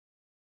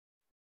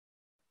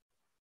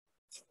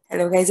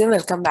Hello guys and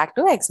welcome back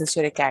to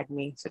Excelsior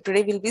Academy. So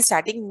today we'll be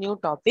starting new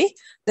topic,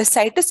 the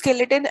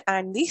cytoskeleton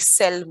and the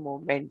cell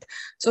movement.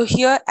 So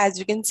here, as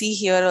you can see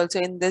here also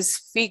in this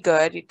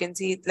figure, you can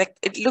see like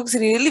it looks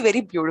really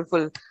very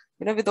beautiful,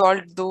 with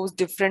all those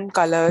different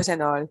colors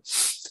and all.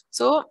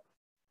 So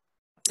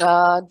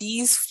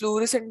these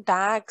fluorescent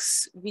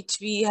tags which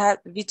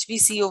we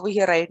see over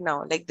here right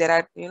now, like there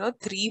are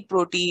three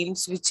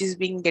proteins which is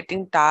being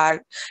getting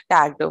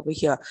tagged over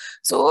here.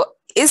 So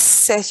इस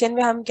session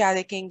में हम क्या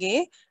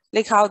देखेंगे,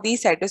 like how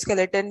these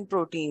cytoskeleton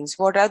proteins,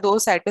 what are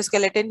those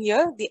cytoskeleton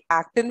here, the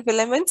actin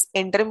filaments,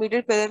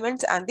 intermediate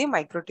filaments and the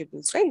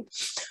microtubules, right?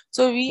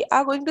 So we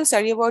are going to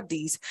study about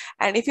these.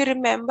 And if you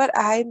remember,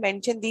 I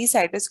mentioned these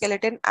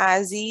cytoskeleton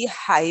as the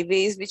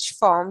highways which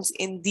forms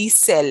in the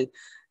cell,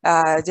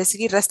 जैसे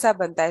कि रास्ता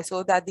बनता है,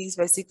 so that these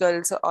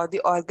vesicles or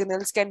the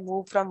organelles can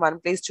move from one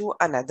place to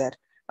another.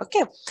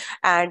 Okay,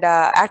 and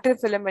actin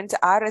filaments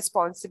are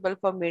responsible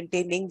for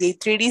maintaining the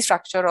 3D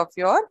structure of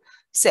your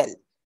cell.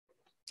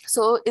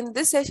 So in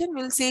this session,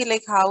 we'll see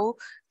like how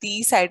the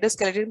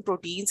cytoskeleton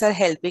proteins are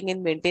helping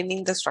in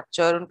maintaining the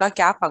structure, उनका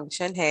क्या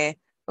function है,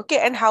 okay,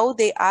 and how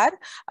they are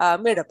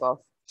made up of.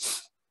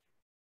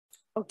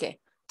 Okay.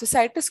 The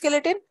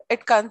cytoskeleton,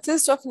 it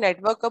consists of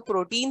network of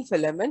protein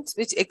filaments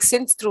which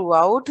extends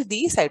throughout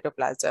the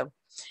cytoplasm.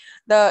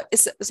 The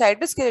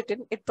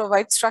cytoskeleton, it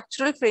provides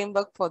structural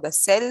framework for the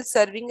cell,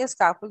 serving as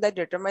scaffold that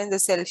determines the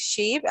cell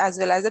shape as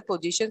well as the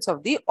positions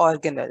of the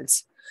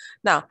organelles.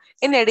 Now,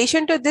 in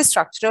addition to this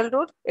structural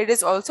role, it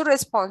is also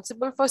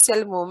responsible for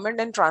cell movement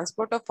and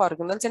transport of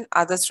organelles and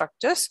other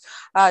structures,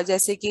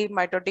 जैसे कि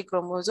mitotic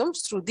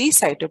chromosomes through the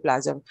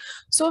cytoplasm.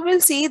 So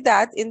we'll see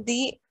that in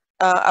the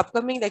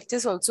upcoming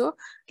lectures also,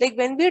 like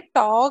when we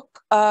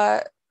talk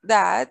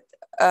that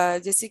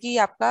जैसे कि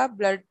आपका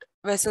blood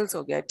vessels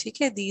हो गया,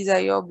 ठीक है, these are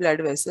your blood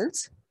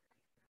vessels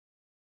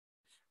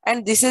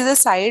and this is the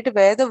site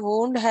where the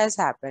wound has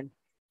happened.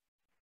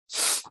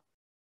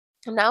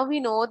 Now we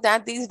know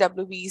that these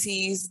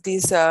WBCs,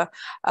 these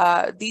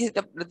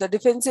the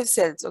defensive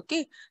cells,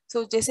 okay,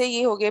 so जैसे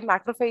ये हो गए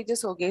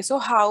macrophages हो गए, so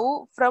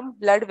how from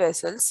blood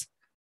vessels,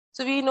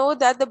 so we know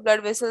that the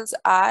blood vessels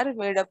are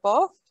made up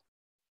of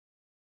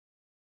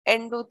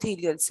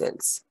endothelial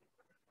cells.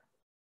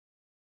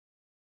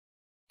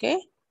 Okay,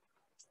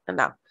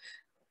 now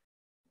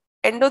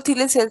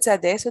endothelial cells are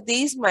there, so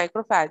these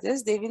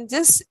macrophages, they will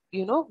just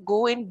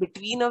go in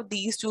between of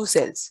these two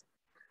cells,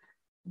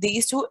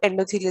 these two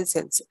endothelial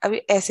cells.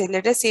 अभी ऐसे,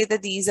 let us say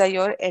that these are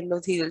your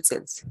endothelial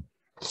cells.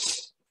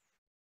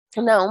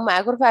 Now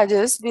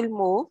macrophages will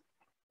move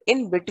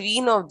in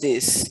between of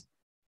this,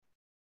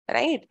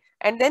 right?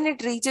 And then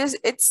it reaches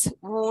its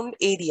wound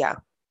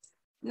area.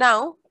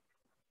 Now,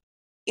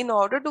 in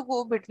order to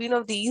go between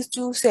of these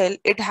two cells,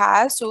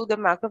 the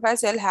macrophage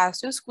cell has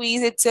to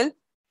squeeze itself,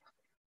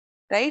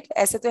 right?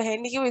 ऐसा तो है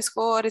नहीं कि वो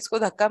इसको और इसको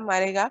धक्का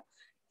मारेगा.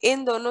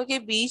 इन दोनों के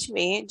बीच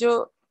में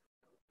जो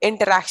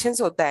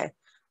interactions होता है,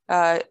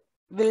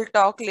 we'll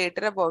talk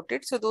later about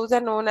it. So those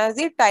are known as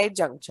the tight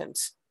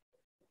junctions.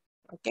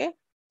 Okay.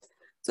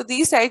 So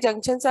these tight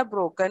junctions are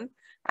broken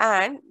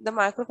and the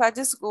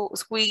macrophages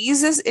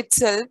squeezes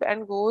itself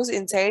and goes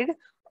inside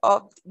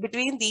of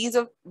between these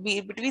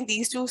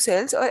two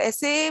cells और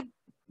ऐसे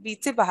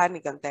बीच से बाहर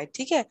निकलता है,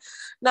 ठीक है.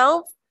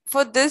 Now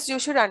for this you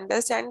should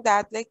understand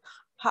that like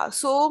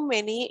so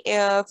many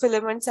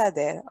filaments are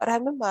there और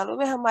हमें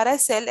मालूम है हमारा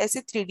सेल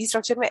ऐसे 3D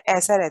स्ट्रक्चर में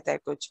ऐसा रहता है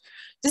कुछ.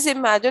 जस्ट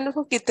इमेजिन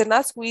उसको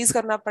कितना स्क्वीज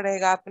करना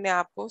पड़ेगा अपने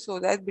आप को so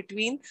that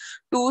between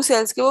two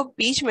cells के वो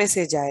बीच में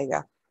से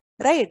जाएगा,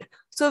 right?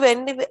 So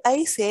when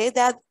I say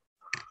that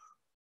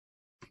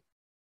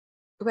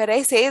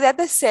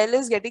the cell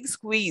is getting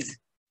squeezed,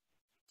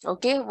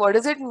 okay, what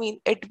does it mean?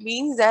 It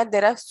means that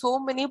there are so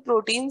many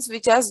proteins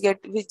which are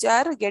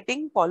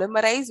getting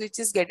polymerized, which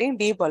is getting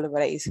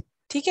depolymerized.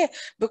 Okay,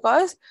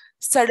 because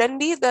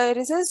suddenly there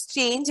is a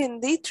change in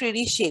the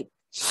 3D shape.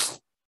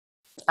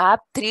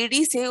 आप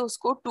 3D से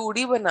उसको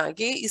 2D बना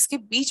के इसके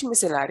बीच में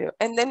से ला रहे हो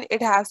and then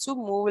it has to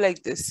move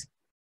like this.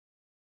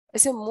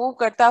 ऐसे मूव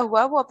करता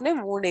हुआ वो अपने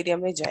वुंड एरिया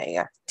में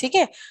जाएगा, ठीक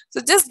है. So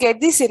just get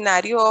the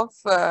scenario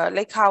of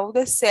like how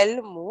the cell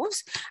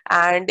moves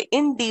and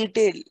in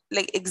detail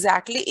like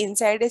exactly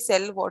inside a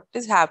cell what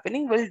is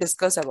happening will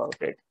discuss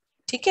about it,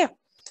 ठीक है.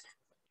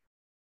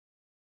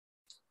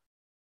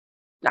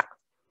 Now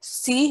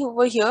see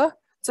over here,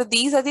 so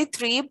these are the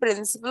three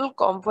principal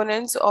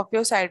components of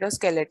your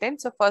cytoskeleton.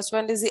 So first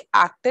one is the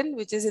actin,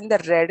 which is in the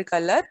red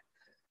color.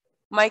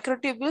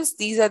 Microtubules,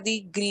 these are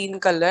the green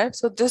color,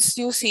 so this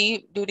you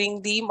see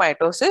during the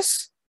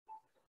mitosis,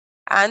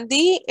 and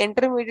the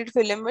intermediate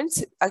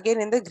filaments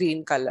again in the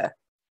green color.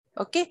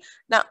 Okay,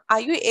 now are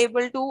you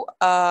able to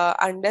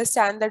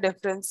understand the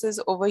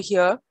differences over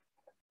here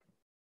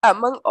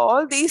among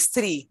all these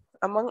three,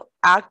 among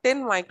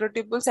actin,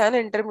 microtubules and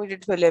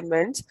intermediate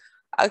filaments?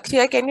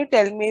 Akshay, can you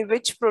tell me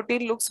which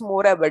protein looks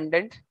more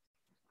abundant?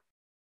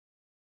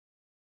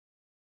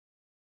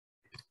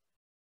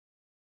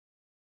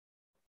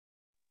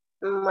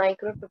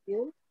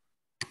 Microtubule.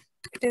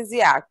 It is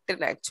the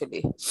actin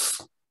actually.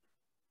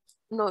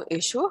 No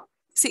issue.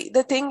 see,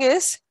 the thing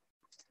is,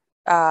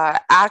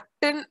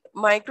 actin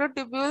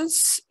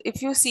microtubules,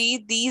 if you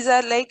see, these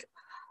are like,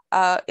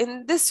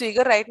 in this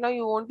figure right now,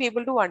 you won't be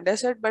able to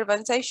understand, but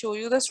once I show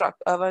you the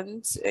structure,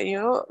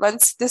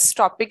 once this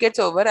topic gets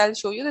over, I'll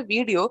show you the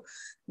video.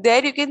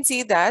 There you can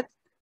see that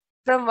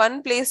from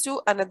one place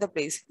to another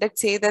place.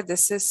 Let's say that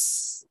this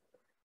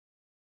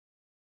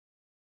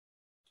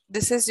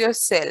is your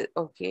cell,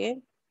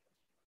 okay?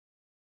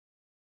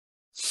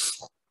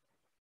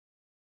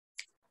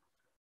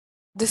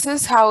 This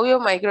is how your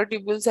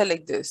microtubules are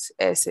like this,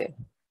 ऐसे.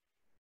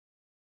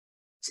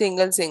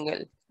 Single,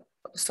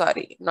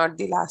 sorry, not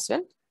the last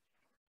one,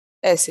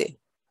 ऐसे.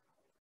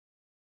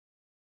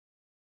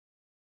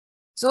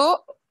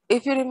 So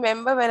if you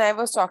remember when I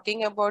was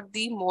talking about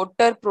the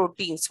motor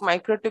proteins,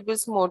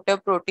 microtubules motor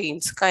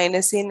proteins,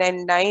 kinesin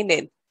and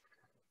dynein,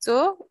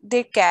 so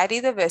they carry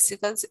the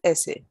vesicles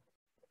ऐसे,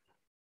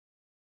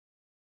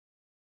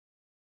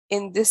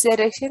 in this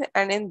direction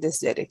and in this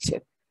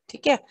direction,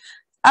 ठीक है?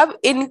 अब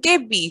इनके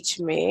बीच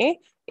में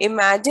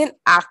imagine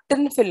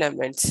actin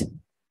filaments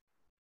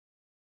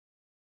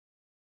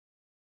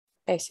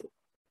ऐसे.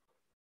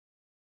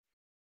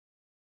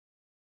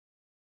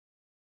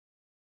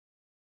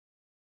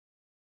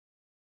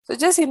 So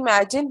just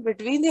imagine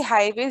between the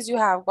highways you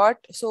have got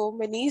so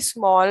many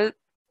small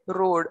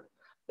road.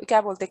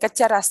 क्या बोलते हैं,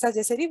 कच्चा रास्ता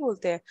जैसे नहीं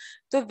बोलते हैं,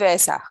 तो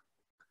वैसा.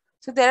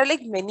 So there are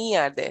like many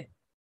are there.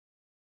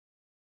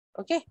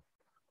 Okay.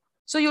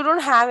 So you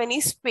don't have any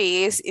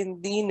space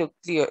in the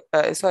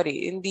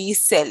in the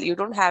cell. You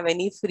don't have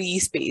any free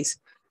space.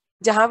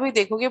 जहां भी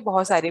देखोगे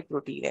बहुत सारे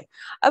प्रोटीन है.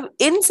 अब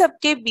इन सब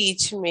के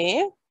बीच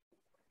में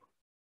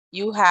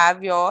you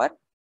have your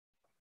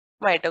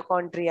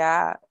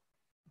mitochondria,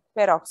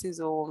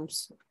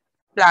 peroxisomes,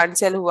 plant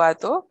cell हुआ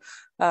तो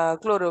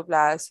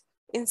क्लोरोप्लास्ट,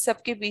 इन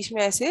सब के बीच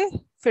में ऐसे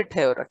फिट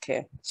है रखे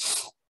हैं.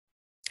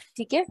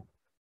 ठीक है.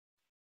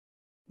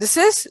 This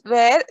is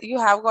where you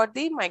have got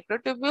the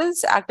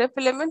microtubules, active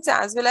filaments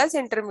as well as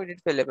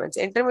intermediate filaments.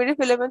 Intermediate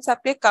filaments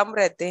आपके कम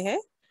रहते हैं,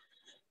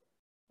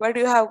 but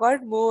you have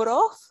got more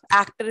of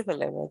active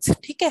filaments.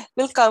 ठीक है.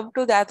 We'll come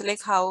to that,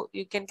 like how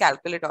you can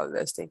calculate all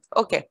those things.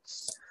 Okay.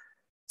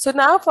 So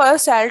now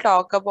first I'll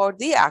talk about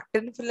the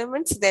actin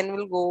filaments, then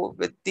we'll go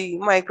with the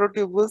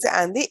microtubules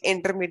and the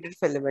intermediate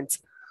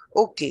filaments.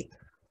 Okay.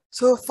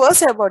 So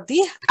first about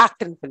the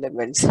actin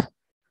filaments.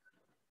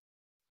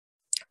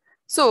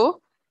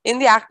 So in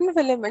the actin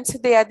filaments,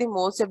 they are the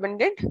most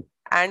abundant,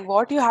 and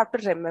what you have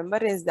to remember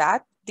is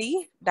that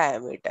the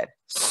diameter.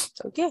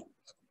 Okay.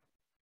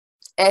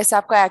 S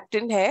आपका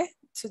actin है,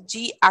 so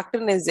G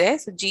actin is there.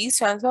 So G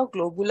stands for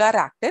globular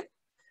actin.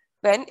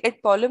 When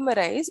it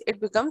polymerizes,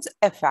 it becomes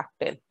F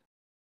actin.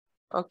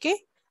 Okay.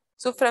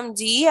 So from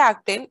G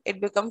actin, it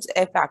becomes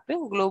F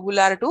actin,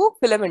 globular to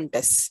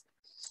filamentous.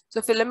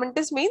 So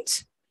filamentous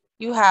means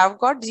you have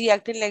got G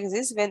actin like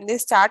this. When they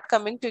start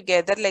coming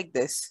together like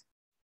this,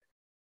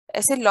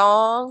 ऐसे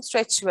long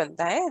stretch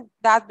बनता है,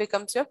 that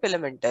becomes your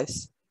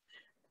filamentous.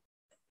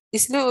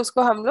 इसलिए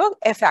उसको हम लोग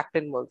F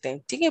actin बोलते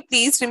हैं. ठीक है.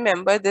 Please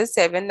remember this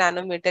 7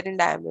 nanometer in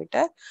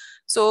diameter.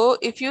 So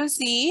if you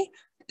see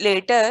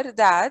later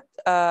that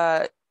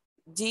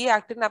G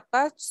actin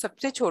आपका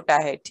सबसे छोटा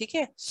है. ठीक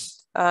है.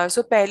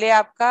 So पहले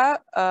आपका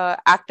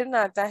actin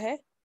आता है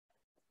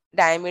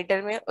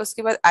डायमीटर में,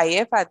 उसके बाद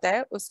IF आता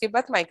है, उसके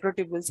बाद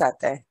माइक्रोट्यूबुल्स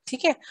आता है.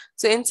 ठीक है.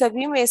 सो इन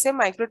सभी में से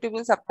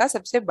माइक्रोट्यूबुल्स आपका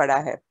सबसे बड़ा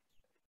है.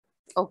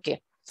 Okay.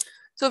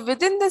 So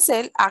within the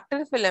cell,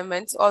 actin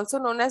filaments, also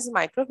known as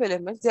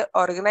microfilaments, they are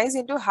organized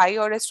into high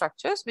order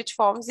structures which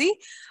forms the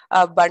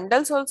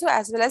bundles also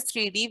as well as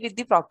 3D with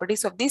the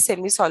properties of the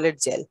semi-solid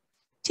gel.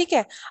 ठीक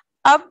है.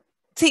 अब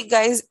see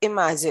guys,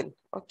 imagine,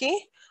 okay,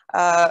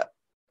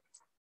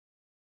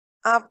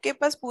 आपके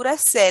पास पूरा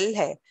cell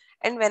है,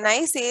 and when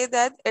I say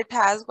that it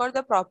has got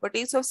the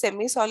properties of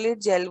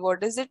semi-solid gel,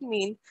 what does it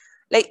mean?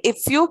 Like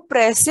if you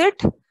press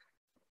it,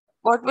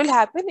 what will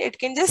happen? It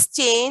can just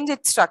change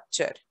its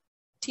structure.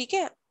 ठीक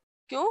है.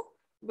 क्यों?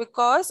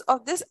 Because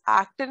of this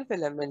actin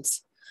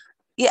filaments.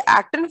 ये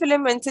actin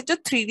filaments है जो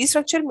 3D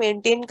structure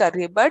maintain कर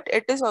रही है, but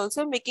it is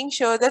also making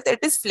sure that it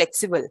is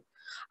flexible.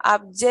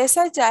 आप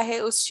जैसा चाहे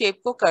उस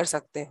shape को कर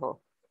सकते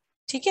हो.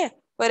 ठीक है.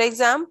 For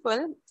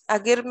example,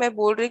 अगर मैं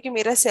बोल रही हूँ कि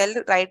मेरा cell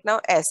right now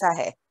ऐसा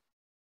है,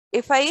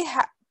 if I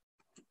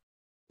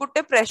put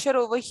a pressure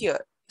over here,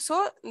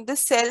 so the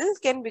cell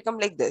can become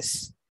like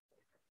this.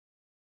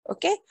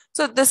 Okay,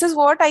 so this is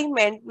what I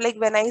meant, like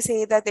when I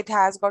say that it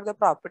has got the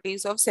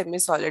properties of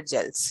semi-solid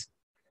gels.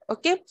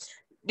 Okay,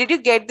 did you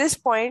get this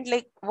point,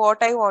 like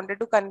what I wanted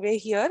to convey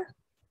here?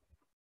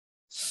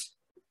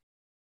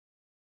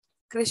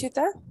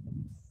 Krishita?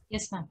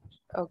 Yes, ma'am.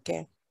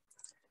 Okay.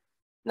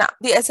 Now,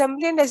 the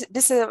assembly and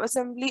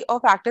disassembly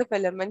of active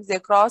filaments, they're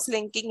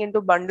cross-linking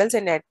into bundles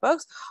and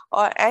networks,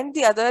 and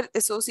the other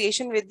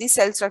association with the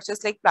cell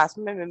structures like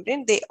plasma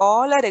membrane, they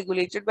all are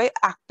regulated by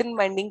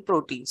actin-binding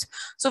proteins.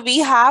 So we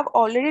have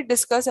already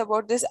discussed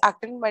about this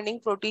actin-binding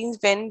proteins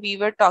when we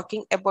were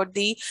talking about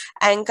the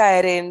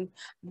ankyrin,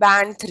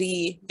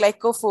 band3,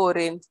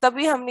 glycophorin.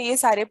 तभी हमने ये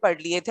सारे पढ़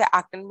लिए थे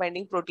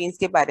actin-binding proteins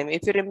के बारे में.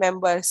 If you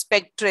remember,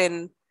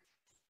 spectrin,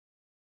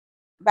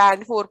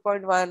 band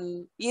 4.1,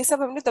 ये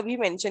सब हमने तभी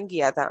mention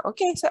किया था.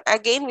 Okay, so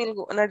again we'll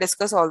gonna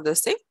discuss all this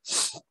thing.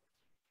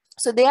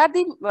 So they are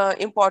the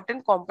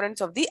important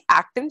components of the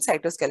actin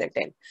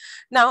cytoskeleton.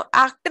 Now,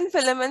 actin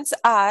filaments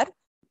are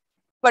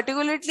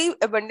particularly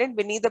abundant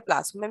beneath the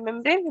plasma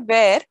membrane,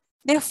 where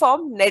they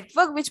form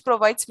network which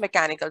provides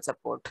mechanical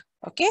support.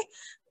 Okay,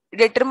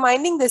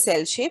 determining the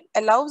cell shape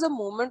allows the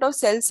movement of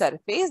cell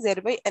surface,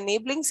 thereby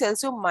enabling cells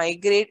to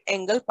migrate,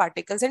 angle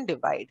particles, and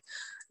divide.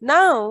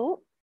 Now,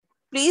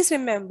 please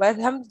remember,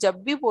 हम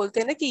जब भी बोलते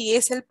हैं ना कि ये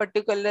cell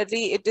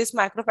particularly it is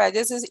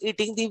macrophages is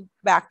eating the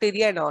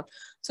bacteria and all,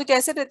 सो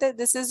कैसे रहता है,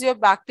 this is your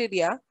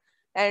bacteria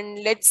and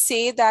let's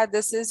say that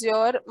this is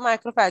your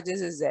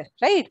macrophages is there,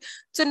 right?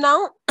 So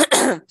now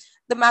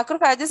the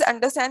macrophages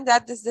understand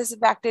that this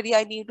bacteria,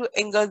 I need to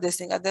engulf this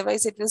thing,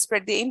 otherwise it will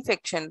spread the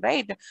infection,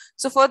 right?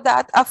 So for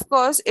that, of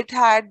course, it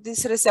had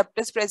these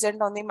receptors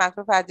present on the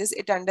macrophages.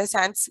 It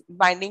understands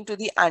binding to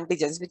the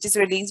antigens which is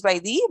released by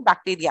the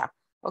bacteria.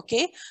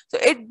 Okay, so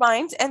it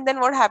binds and then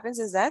what happens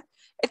is that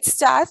it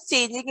starts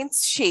changing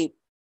its shape.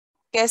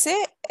 कैसे?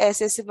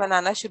 ऐसे से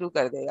बनाना शुरू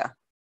कर देगा.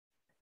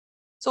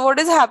 So what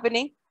is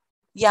happening?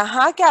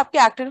 यहाँ के आपके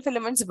actin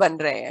filaments बन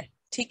रहे हैं,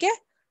 ठीक है,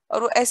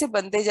 और वो ऐसे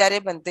बनते जा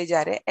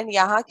रहे हैं एंड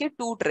यहाँ के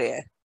टूट रहे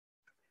हैं.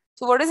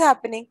 So what is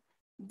happening?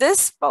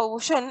 This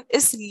portion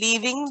is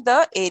leaving the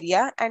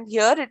area and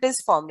here it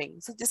is forming.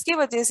 So जिसकी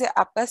वजह से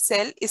आपका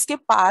सेल इसके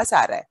पास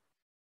आ रहा है.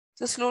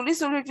 So slowly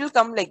it will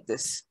come like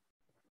this.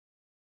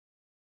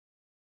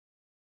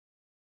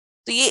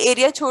 तो ये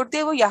एरिया छोड़ते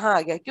हैं वो यहाँ आ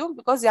गया, क्यों?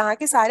 बिकॉज यहाँ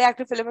के सारे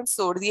एक्टिव फिलामेंट्स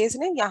तोड़ दिए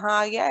इसने, यहाँ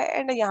आ गया है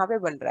एंड यहाँ पे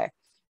बन रहा है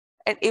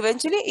एंड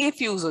इवेंचुअली ये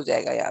फ्यूज हो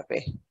जाएगा यहाँ पे.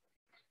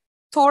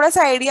 थोड़ा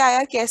सा आइडिया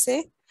आया कैसे?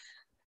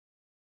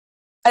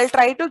 I'll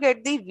try to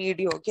get the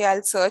video. Okay,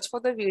 I'll search for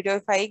the video.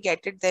 If I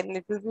get it, then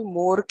it will be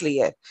more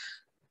clear.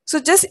 So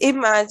just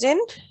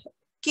imagine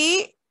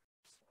कि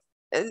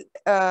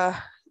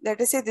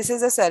let us say this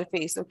is a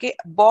surface. Okay,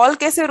 ball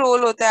कैसे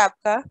roll होता है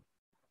आपका?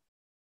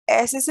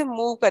 ऐसे से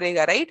move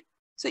करेगा, right?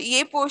 So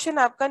ये portion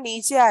आपका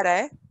नीचे आ रहा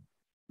है,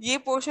 ये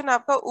portion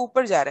आपका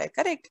ऊपर जा रहा है,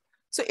 correct?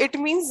 So it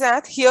means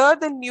that here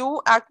the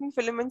new actin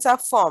filaments are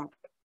formed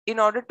in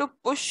order to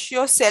push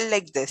your cell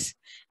like this.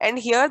 And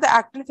here the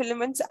actin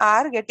filaments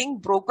are getting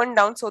broken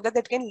down so that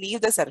it can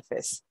leave the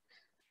surface.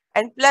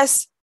 And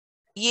plus,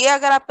 ये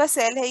अगर आपका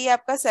cell है, ये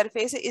आपका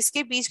surface है,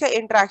 इसके बीच का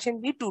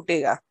interaction भी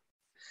टूटेगा.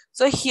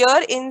 So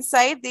here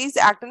inside these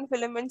actin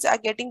filaments are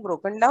getting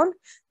broken down.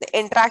 The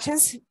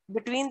interactions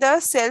between the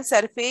cell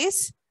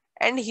surface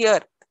and here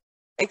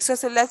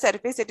extracellular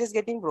surface, it is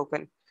getting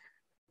broken.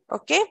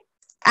 Okay,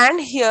 and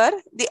here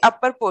the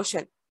upper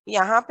portion,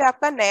 यहाँ पे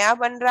आपका नया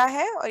बन रहा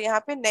है और यहाँ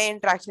पे नए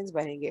इंट्रैक्शंस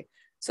बनेंगे.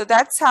 So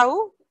that's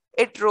how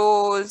it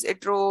rolls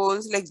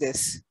like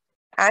this,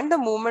 and the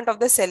movement of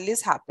the cell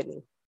is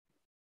happening.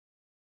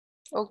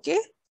 Okay,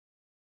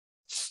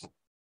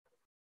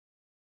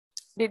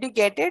 did you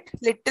get it?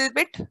 Little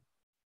bit?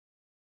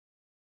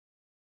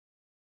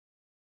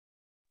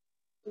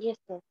 Yes,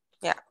 sir.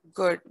 Yeah,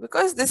 good.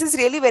 Because this is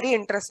really very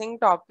interesting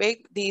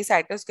topic, the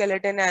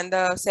cytoskeleton and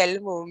the cell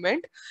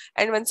movement.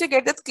 And once you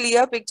get that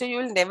clear picture, you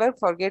will never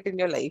forget in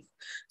your life.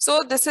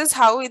 So this is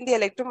how in the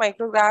electron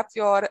micrograph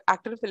your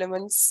actin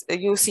filaments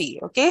you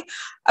see. Okay.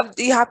 अब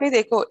यहाँ पे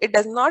देखो, it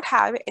does not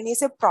have any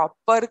say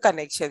proper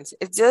connections.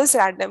 It's just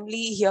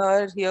randomly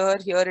here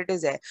it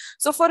is there.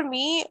 So for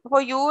me,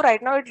 for you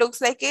right now, it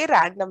looks like a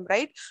random,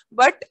 right?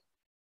 But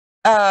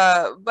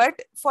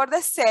for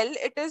the cell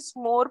it is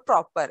more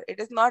proper,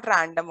 it is not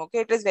random. Okay,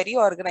 it is very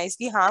organized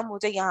कि हाँ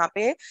मुझे यहाँ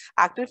पे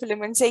active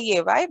filament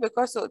चाहिए. Why?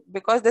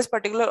 Because this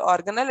particular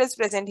organelle is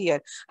present here.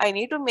 I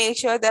need to make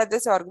sure that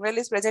this organelle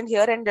is present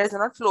here and does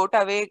not float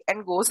away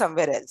and go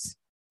somewhere else.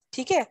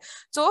 ठीक है.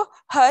 So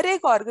हर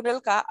एक organelle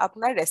का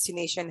अपना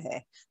destination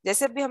है.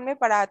 जैसे भी हमने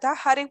पढ़ा था,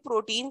 हर एक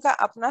प्रोटीन का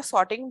अपना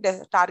सॉर्टिंग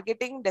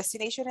टारगेटिंग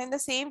डेस्टिनेशन है. In the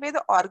same way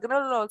the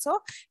organelle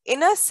also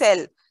in a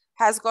cell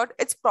has got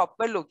its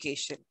proper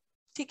location.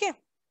 ठीक है.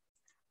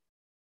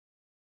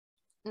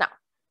 Now,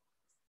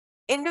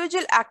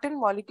 individual actin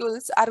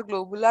molecules are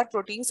globular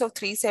proteins of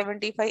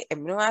 375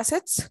 amino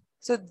acids.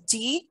 So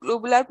G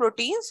globular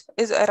proteins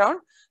is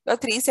around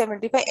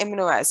 375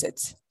 amino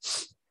acids.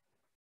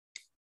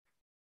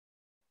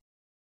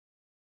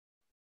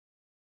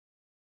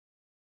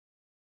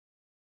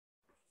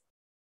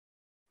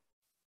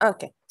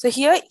 Okay, so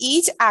here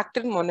each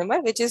actin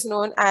monomer, which is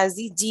known as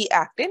the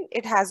G-actin,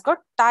 it has got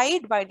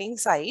tight binding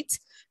sites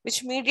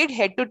which mediate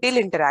head-to-tail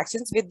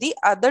interactions with the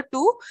other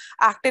two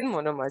actin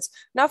monomers.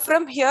 Now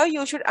from here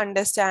you should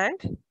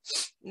understand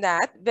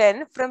that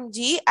when from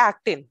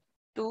G-actin,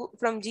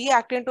 from G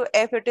actin to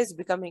F it is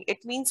becoming.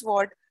 It means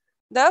what?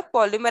 The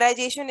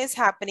polymerization is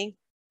happening.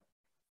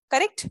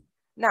 Correct?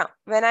 Now,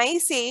 when I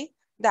say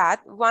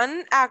that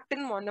one actin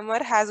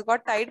monomer has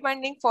got tight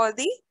binding for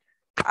the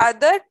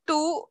other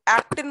two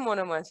actin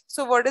monomers.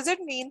 So what does it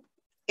mean?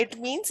 It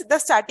means the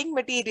starting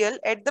material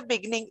at the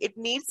beginning, it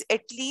needs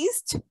at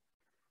least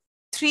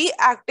 3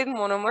 actin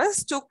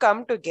monomers to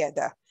come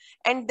together.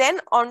 And then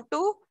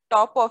onto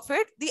top of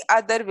it, the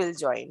other will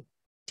join.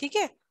 ठीक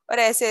है? और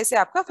ऐसे ऐसे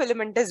आपका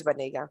filamentous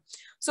बनेगा.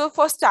 So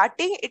for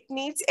starting, it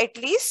needs at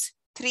least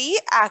 3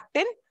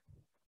 actin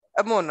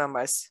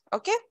monomers.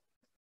 Okay?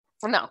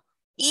 Now,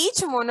 each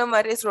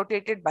monomer is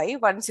rotated by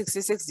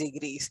 166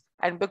 degrees,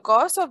 and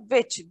because of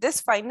which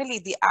this finally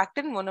the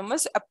actin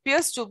monomers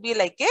appears to be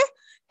like a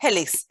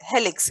helix,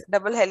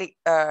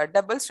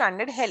 double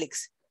stranded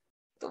helix.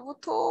 तो वो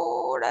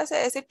थोड़ा सा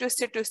ऐसे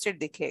twisted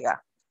दिखेगा.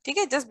 ठीक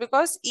है, just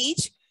because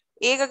each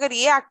एक अगर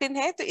ये एक्टिन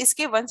है तो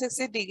इसके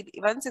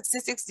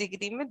 166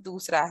 डिग्री में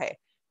दूसरा है,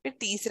 फिर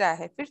तीसरा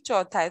है, फिर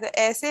चौथा है, तो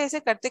ऐसे ऐसे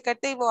करते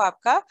करते वो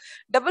आपका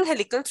डबल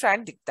हेलिकल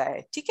स्ट्रैंड दिखता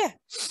है. ठीक है.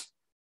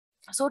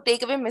 So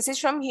take away message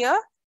from here,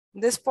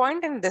 this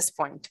point and this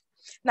point.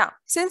 Now,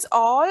 since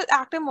all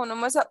active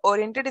monomers are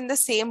oriented in the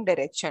same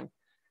direction,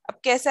 अब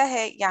कैसा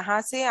है,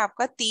 यहाँ से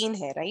आपका 3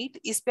 है, right?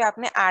 इस पे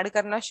आपने ऐड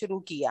करना शुरू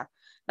किया.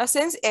 Now,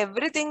 since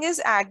everything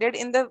is added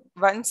in the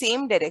one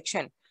same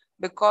direction,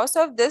 because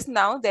of this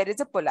now there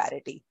is a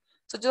polarity.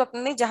 So जो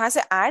आपने जहाँ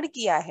से ऐड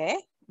किया है,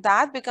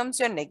 that becomes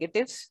your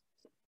negative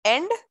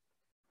end,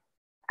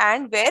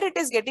 and where it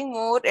is getting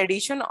more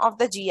addition of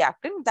the G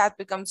actin, that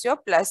becomes your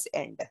plus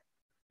end.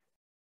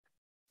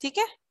 ठीक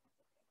है,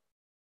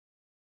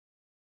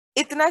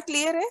 इतना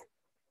clear है?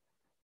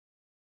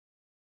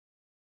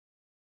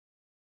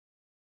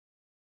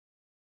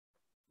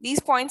 These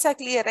points are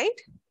clear,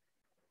 right?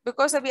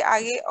 Because अभी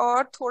आगे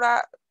और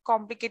थोड़ा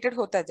complicated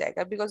होता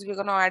जाएगा, because we're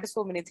going to add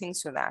so many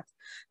things to that.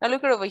 Now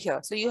look at over here.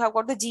 So you have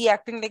got the G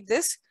actin like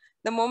this.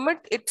 The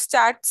moment it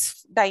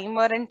starts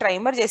dimer and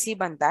trimer जैसी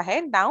बनता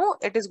है, now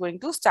it is going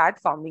to start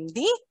forming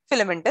the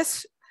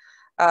filamentous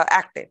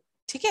actin.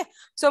 ठीक है.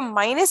 So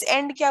minus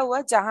end क्या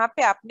हुआ, जहां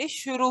पे आपने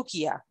शुरू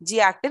किया G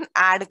actin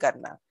add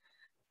करना.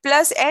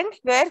 Plus end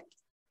where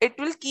it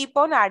will keep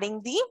on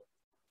adding the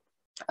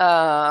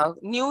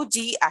new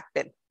G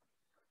actin.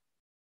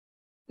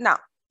 Now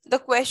the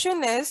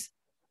question is,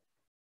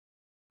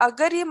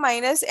 अगर ये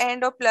minus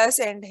end और plus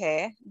end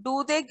है,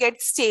 do they get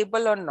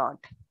stable or not?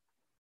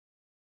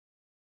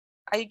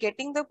 Are you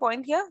getting the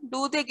point here?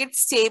 Do they get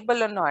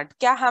stable or not?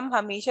 क्या हम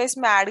हमेशा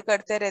इसमें add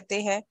करते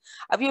रहते हैं?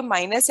 अब ये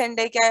माइनस एंड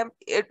है, क्या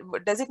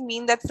does it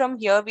mean that from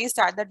here we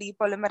start the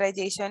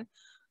depolymerization?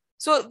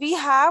 So we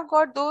have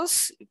got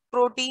those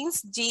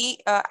proteins,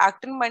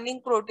 actin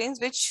binding proteins,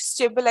 which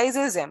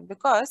stabilizes them,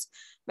 because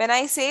when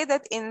I say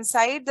that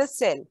inside the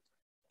cell,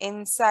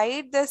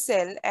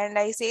 and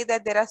I say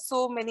that there are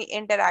so many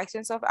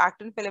interactions of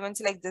actin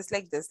filaments like this,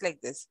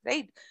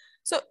 right?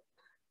 So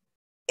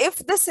if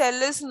the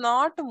cell is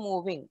not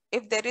moving,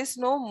 if there is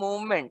no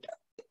movement,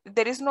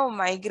 there is no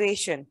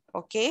migration,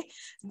 okay,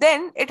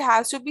 then it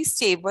has to be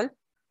stable,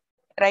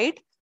 right?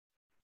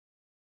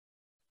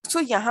 So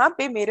यहाँ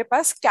पे मेरे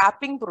पास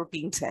capping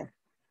proteins हैं,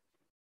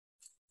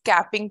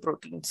 capping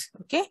proteins,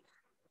 okay?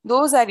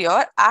 Those are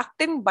your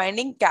actin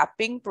binding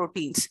capping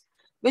proteins,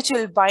 which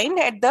will bind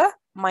at the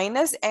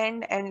minus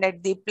end and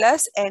at the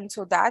plus end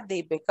so that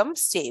they become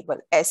stable.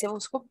 ऐसे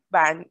उसको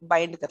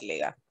bind कर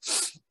लेगा.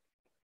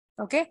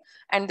 Okay,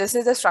 and this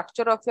is the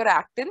structure of your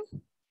actin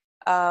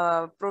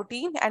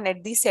protein, and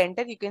at the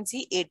center you can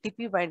see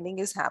ATP binding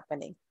is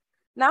happening.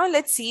 Now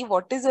let's see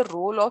what is the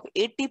role of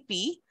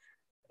ATP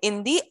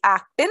in the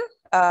actin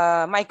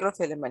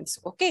microfilaments.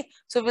 Okay,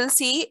 so we'll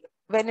see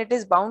when it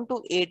is bound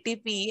to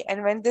ATP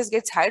and when this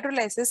gets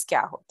hydrolysis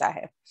क्या होता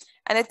है.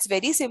 And it's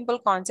very simple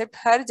concept,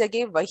 हर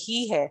जगह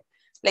वही है.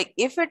 Like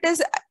if it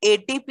is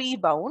ATP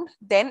bound,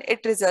 then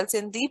it results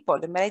in the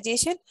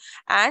polymerization,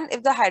 and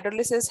if the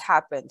hydrolysis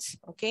happens,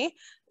 okay,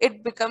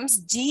 it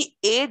becomes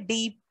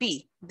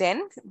GADP,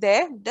 then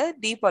there the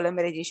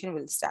depolymerization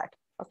will start.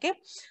 Okay,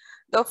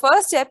 the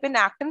first step in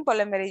actin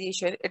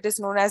polymerization, it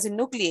is known as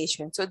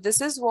nucleation. So this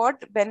is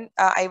what, when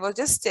I was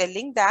just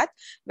telling that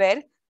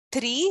where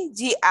 3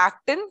 G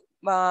actin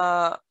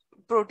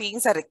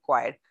proteins are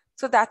required.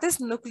 So that is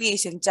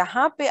nucleation,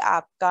 जहां पे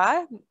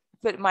आपका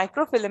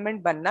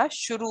microfilament बनना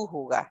शुरू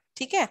होगा.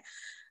 ठीक है.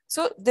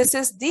 So this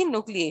is the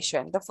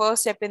nucleation, the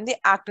first step in the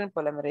actin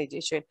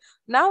polymerization.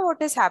 Now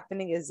what is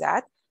happening is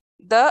that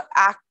the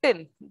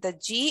actin, the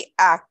G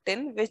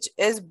actin, which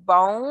is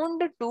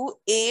bound to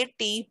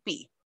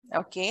ATP,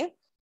 okay,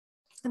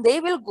 they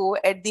will go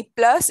at the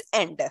plus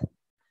end,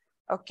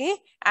 okay,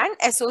 and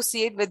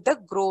associate with the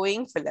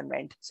growing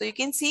filament. So you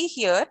can see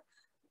here,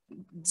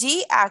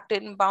 G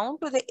actin bound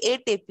to the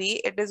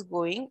ATP, it is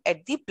going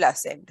at the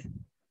plus end.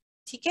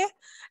 Okay?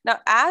 Now,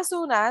 as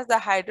soon as the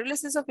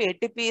hydrolysis of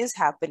ATP is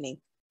happening,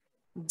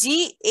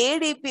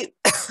 GADP,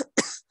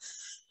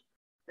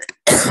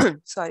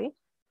 sorry,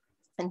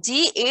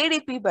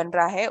 GADP बन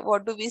रहा है,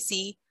 what do we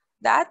see?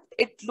 That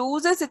it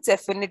loses its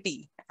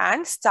affinity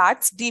and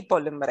starts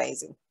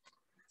depolymerizing.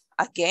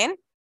 Again,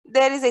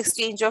 there is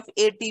exchange of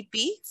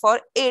ATP for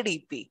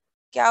ADP.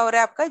 क्या हो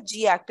रहा है आपका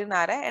G actin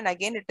आ रहा है and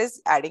again it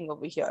is adding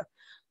over here.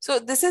 So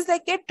this is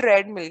like a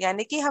treadmill,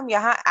 यानी कि हम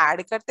यहाँ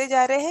add करते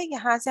जा रहे हैं,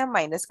 यहाँ से हम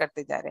minus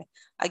करते जा रहे हैं.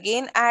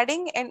 Again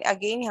adding and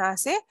again यहाँ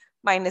से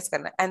minus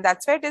करना. And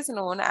that's why it is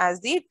known as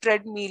the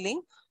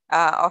treadmilling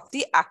of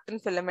the actin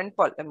filament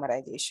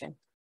polymerization.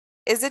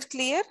 Is it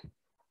clear?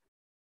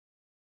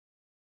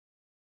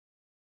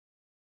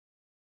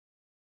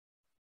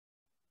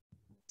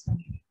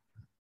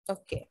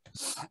 Okay.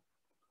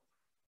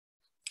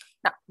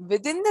 Now,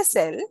 within the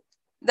cell,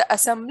 the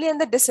assembly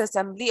and the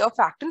disassembly of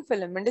actin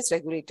filament is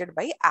regulated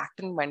by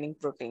actin binding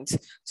proteins.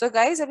 So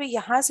guys, अभी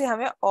यहाँ से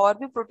हमें और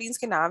भी proteins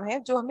के नाम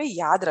हैं जो हमें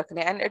याद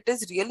रखने हैं, and it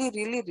is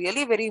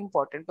really very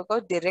important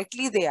because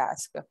directly they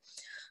ask.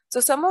 So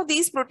some of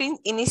these proteins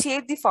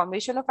initiate the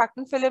formation of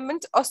actin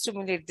filaments or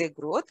stimulate their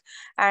growth,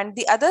 and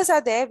the others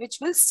are there which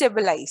will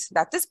stabilize,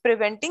 that is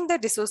preventing the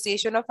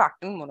dissociation of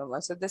actin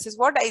monomers. So this is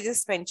what I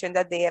just mentioned,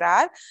 that there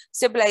are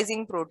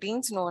stabilizing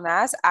proteins known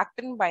as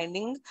actin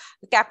binding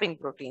capping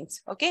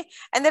proteins. Okay,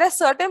 and there are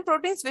certain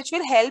proteins which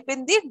will help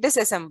in the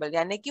disassemble,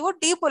 यानी कि वो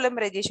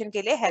depolymerization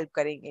के लिए help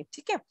करेंगे.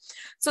 ठीक है?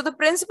 So the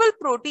principal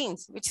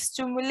proteins which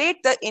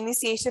stimulate the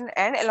initiation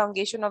and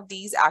elongation of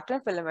these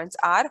actin filaments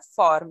are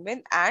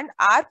formin and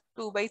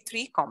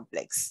ARP2/3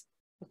 complex.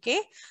 Okay,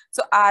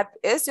 so ARP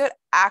is your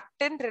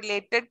actin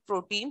related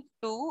protein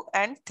 2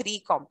 and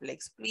 3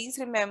 complex. Please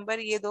remember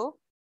ये दो,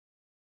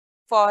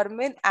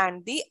 formin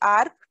and the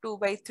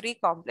ARP2/3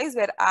 complex,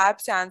 where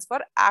ARP stands for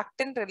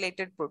actin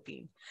related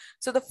protein.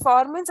 So the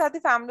formins are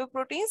the family of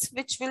proteins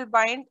which will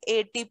bind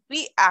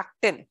ATP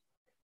actin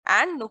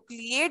and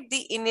nucleate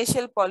the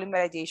initial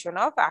polymerization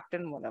of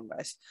actin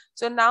monomers.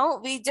 So now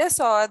we just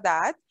saw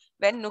that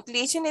when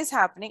nucleation is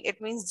happening, it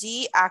means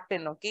G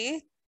actin,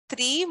 okay?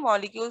 3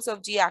 molecules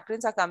of G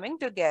actins are coming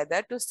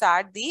together to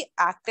start the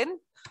actin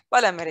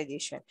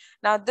polymerization.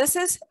 Now this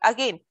is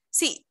again,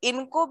 see,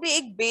 इनको भी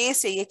एक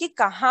base चाहिए कि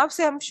कहाँ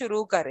से हम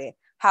शुरू करें.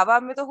 हवा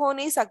में तो हो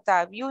नहीं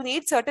सकता. You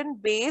need certain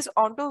base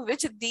onto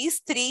which these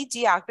 3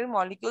 G actin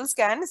molecules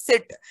can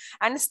sit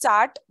and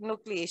start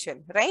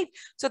nucleation, right?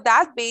 So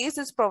that base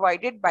is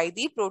provided by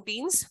the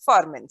proteins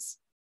formins.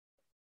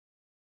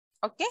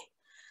 Okay.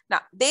 Now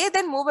they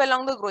then move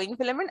along the growing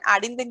filament,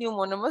 adding the new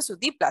monomers to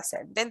the plus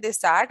end. Then they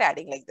start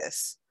adding like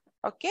this.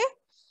 Okay.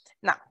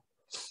 Now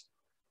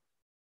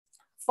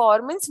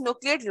formins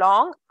nucleate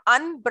long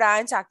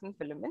unbranched actin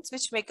filaments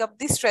which make up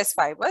the stress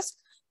fibers,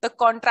 the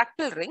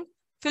contractile ring,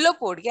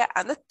 filopodia,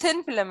 and the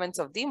thin filaments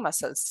of the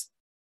muscles.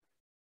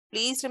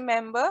 Please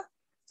remember,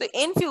 so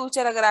in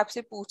future अगर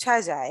आपसे पूछा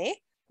जाए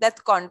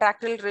that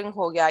contractile ring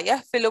हो गया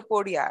या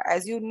filopodia,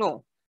 as you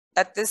know,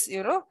 that is,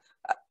 you know,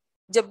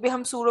 जब भी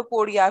हम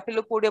pseudopodia,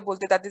 filopodia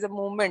बोलते, that is a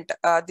movement,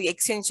 the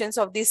extensions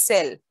of the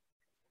cell.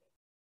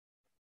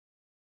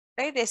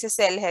 Right? ऐसे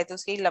सेल है तो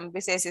उसके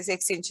लंबे से ऐसे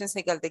एक्सटेंशंस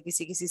निकलते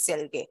किसी किसी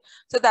सेल के.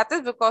 So that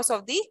is because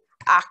of the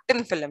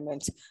actin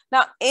filaments.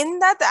 Now in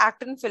that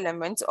actin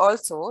filaments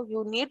also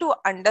you need to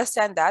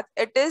understand that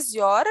it is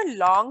your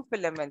long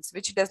filaments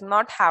which does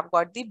not have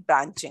got the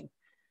branching.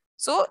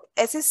 So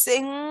ऐसे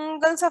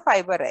single सा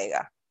fiber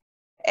रहेगा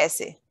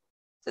ऐसे.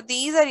 So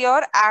these are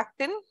your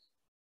actin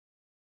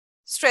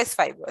stress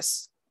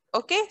fibers.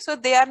 Okay, so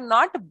they are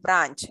not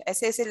branch.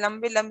 ऐसे ऐसे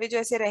लंबे लंबे जो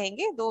ऐसे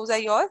रहेंगे, those are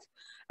your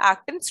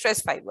actin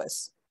stress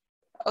fibers.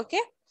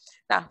 Okay.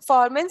 Now,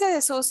 formins are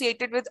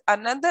associated with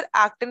another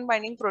actin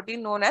binding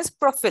protein known as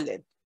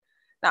profilin.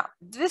 Now,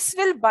 this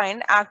will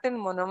bind actin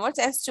monomers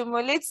and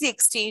stimulates the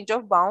exchange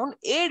of bound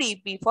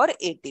ADP for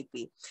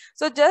ATP.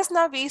 So just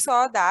now we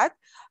saw that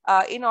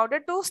in order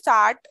to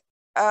start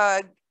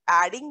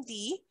adding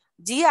the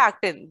G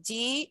actin,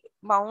 G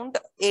bound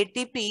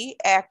ATP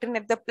actin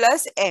at the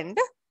plus end,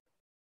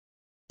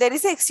 there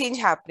is an exchange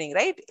happening,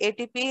 right?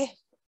 ADP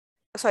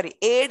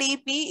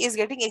is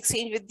getting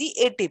exchanged with the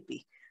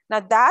ATP. Now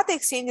that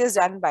exchange is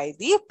done by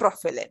the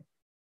profilin.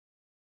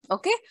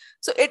 Okay,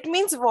 so it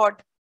means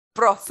what?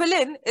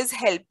 Profilin is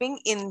helping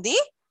in the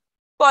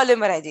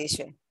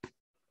polymerization.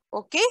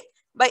 Okay,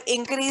 by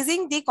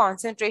increasing the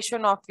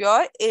concentration of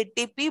your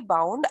ATP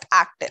bound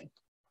actin.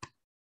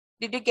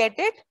 Did you get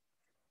it?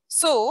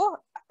 So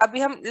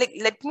abhi hum,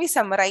 let me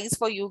summarize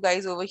for you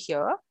guys over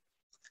here.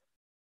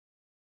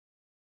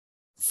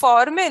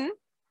 Formin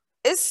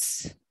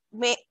is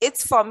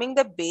it's forming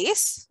the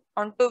base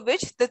onto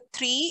which the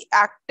 3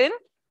 actin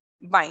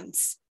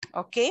binds.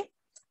 Okay.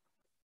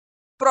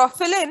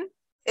 Profilin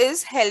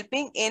is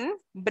helping in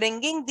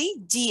bringing the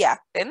G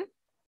actin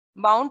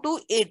bound to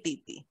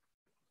ATP.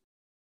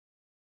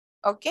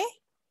 Okay.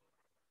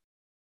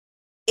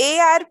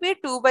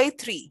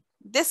 ARP2/3.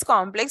 This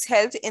complex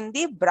helps in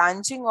the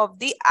branching of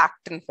the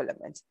actin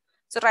filaments.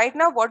 So right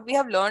now what we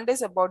have learned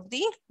is about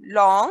the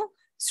long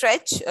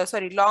stretch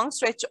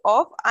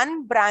of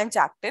unbranched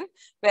actin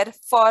where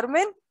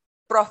formin,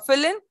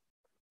 profilin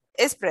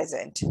is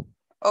present.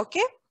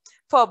 Okay.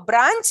 For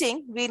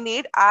branching, we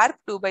need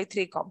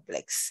ARP2/3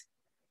 complex.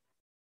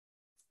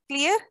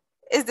 Clear?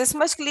 Is this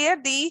much clear?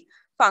 The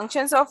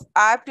functions of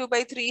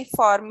R2/3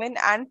 formin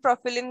and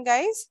profilin,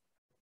 guys?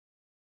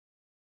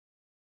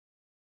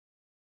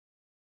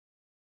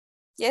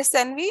 Yes,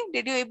 Tanvi,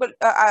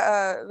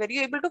 were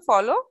you able to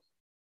follow?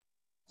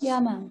 Yeah,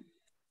 ma'am.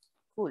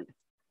 Cool.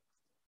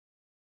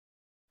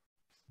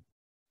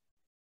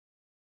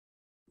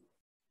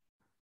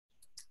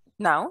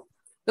 Now,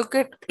 look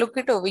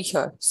it over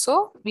here.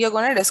 So we are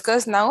going to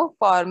discuss now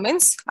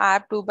formins,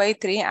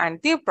 R2/3 and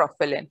the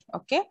profilin.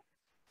 Okay.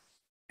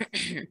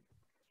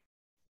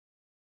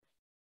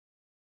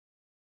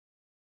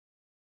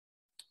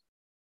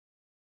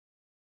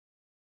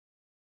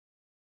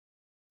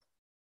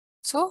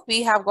 So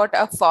we have got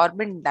a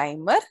formin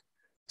dimer.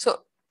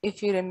 So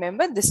if you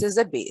remember, this is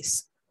the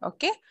base,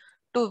 okay,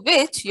 to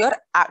which your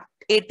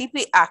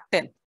ATP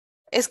actin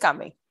is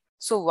coming.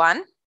 So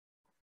 1,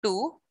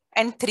 2,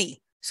 and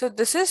 3. So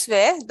this is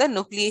where the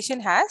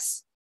nucleation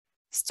has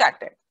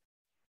started,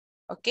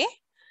 okay,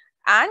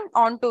 and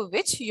onto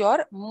which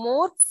your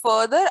more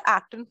further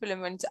actin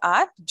filaments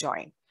are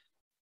joined.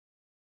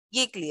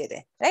 Ye clear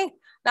hai, right?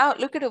 Now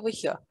look at over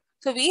here.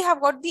 So we have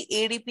got the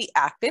ADP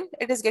actin.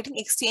 It is getting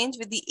exchanged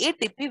with the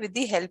ATP with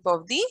the help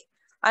of the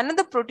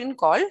another protein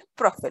called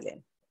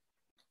profilin.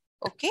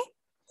 Okay.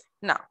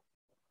 Now,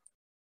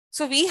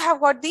 so we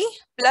have got the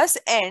plus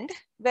end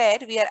where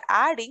we are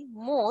adding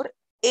more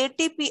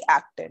ATP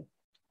actin,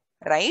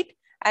 right?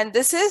 And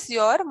this is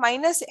your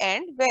minus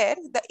end where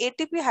the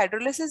ATP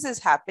hydrolysis is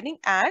happening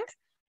and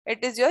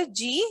it is your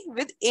G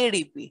with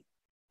ADP.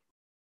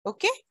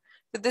 Okay.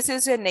 So this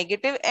is your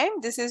negative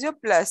end. This is your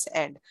plus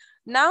end.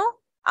 Now,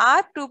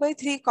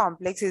 R2/3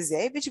 complex is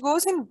there, which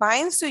goes and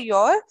binds to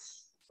your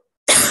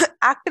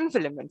actin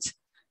filaments.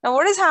 Now,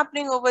 what is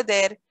happening over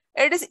there?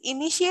 It is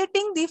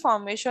initiating the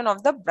formation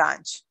of the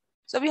branch.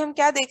 So, अभी हम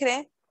क्या देख रहे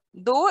हैं?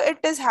 Though it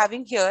is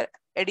having here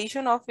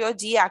addition of your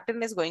G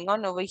actin is going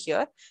on over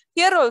here,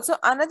 here also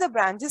another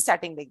branch is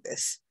starting like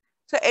this.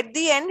 So, at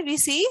the end, we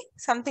see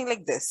something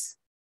like this.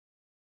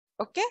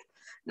 Okay.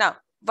 Now,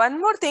 one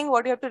more thing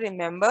what you have to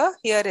remember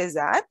here is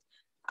that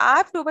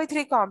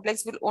R2/3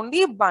 complex will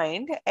only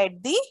bind at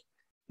the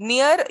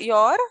near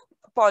your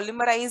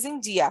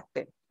polymerizing G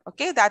actin.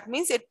 Okay, that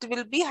means it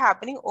will be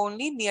happening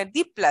only near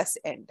the plus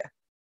end.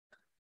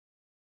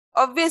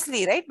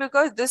 Obviously, right?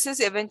 Because this is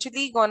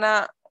eventually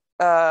gonna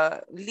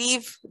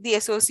leave the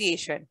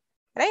association,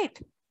 right?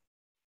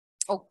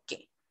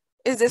 Okay.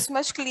 Is this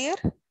much clear?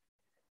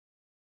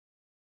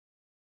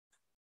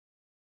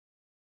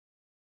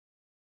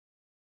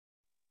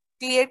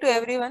 Clear to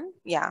everyone?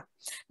 Yeah.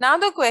 Now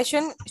the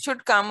question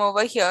should come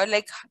over here,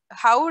 like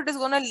how it is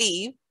gonna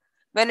leave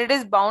when it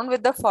is bound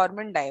with the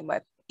formin dimer.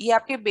 ये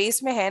आपके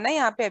base में है ना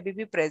यहाँ पे अभी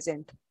भी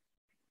present.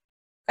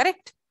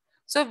 Correct?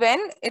 So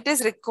when it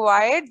is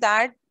required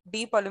that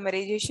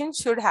depolymerization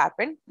should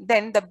happen,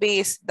 then the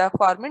base, the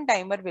formin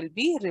dimer will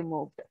be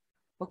removed.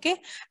 Okay.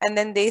 And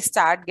then they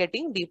start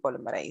getting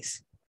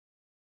depolymerized.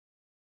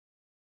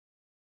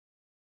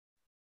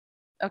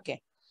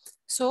 Okay.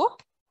 So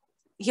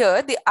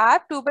here, the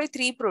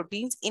R2/3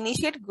 proteins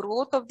initiate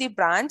growth of the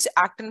branch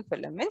actin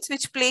filaments,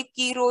 which play a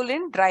key role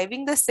in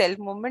driving the cell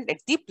movement at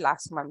the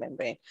plasma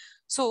membrane.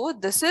 So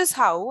this is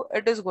how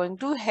it is going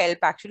to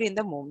help actually in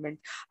the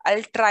movement.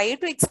 I'll try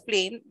to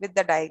explain with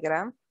the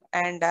diagram,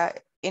 and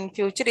in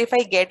future, if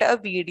I get a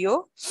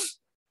video,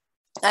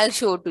 I'll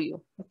show to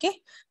you. Okay.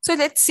 So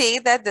let's say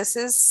that this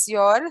is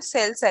your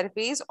cell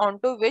surface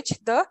onto which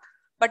the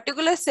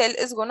particular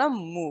cell is gonna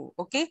move.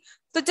 Okay.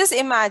 तो just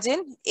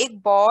imagine एक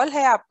ball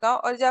है आपका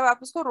और जब आप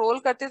उसको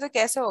roll करते हो तो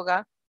कैसे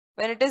होगा?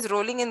 When it is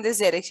rolling in this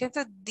direction,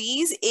 so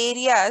these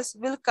areas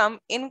will come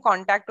in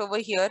contact over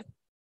here,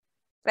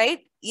 right?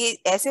 ये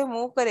ऐसे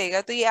move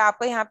करेगा तो ये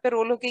आपका यहाँ पे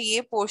roll होके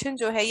ये portion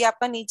जो है ये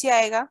आपका नीचे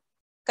आएगा,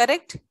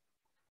 correct?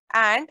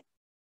 And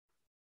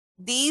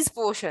these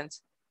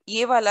portions,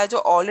 ये वाला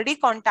जो already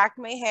contact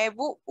में है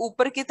वो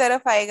ऊपर की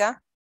तरफ आएगा,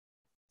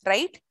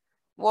 right?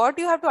 What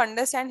you have to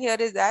understand here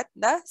is that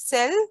the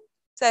cell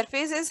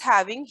surface is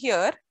having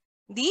here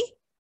the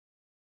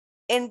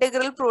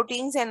integral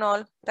proteins and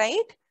all,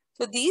 right?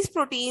 So these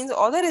proteins,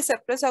 all the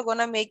receptors are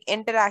gonna make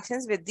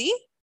interactions with the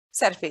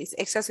surface,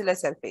 extracellular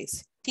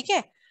surface, ठीक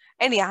है?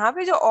 And यहाँ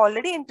पे जो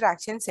already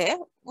interactions है,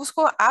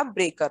 उसको आप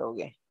break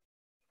करोगे.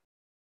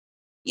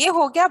 ये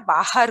हो गया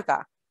बाहर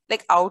का,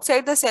 like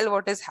outside the cell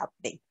what is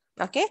happening.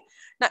 Okay,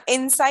 now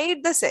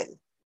inside the cell,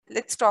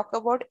 let's talk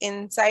about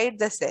inside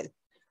the cell.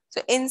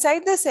 So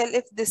inside the cell,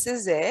 if this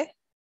is there,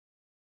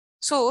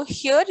 so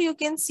here you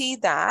can see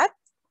that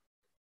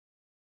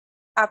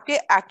आपके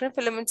actin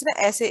filaments ना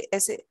ऐसे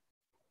ऐसे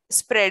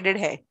spreaded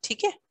है,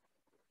 ठीक है?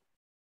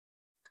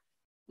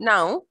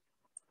 Now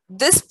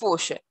this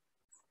portion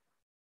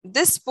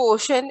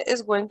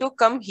is going to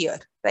come here,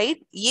 right?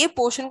 ये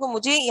portion को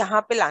मुझे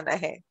यहाँ पे लाना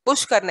है,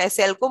 push करना है,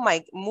 cell को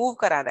move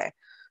कराना है.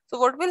 So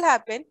what will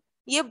happen?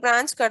 ये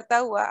branch करता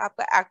हुआ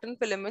आपका actin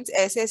filaments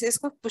ऐसे ऐसे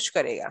इसको push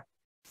करेगा,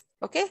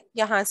 okay?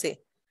 यहाँ से.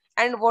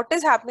 And what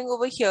is happening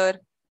over here?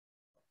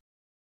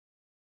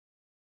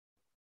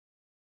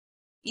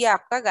 ये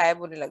आपका गायब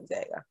होने लग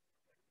जाएगा,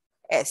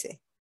 ऐसे.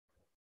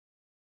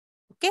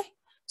 Okay?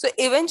 So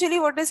eventually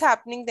what is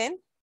happening then?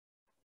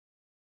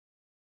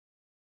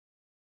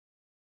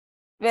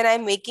 When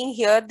I'm making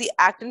here the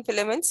actin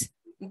filaments,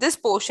 this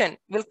portion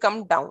will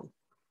come down.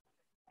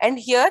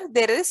 And here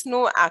there is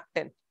no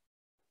actin.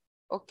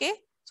 Okay.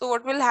 So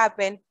what will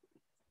happen?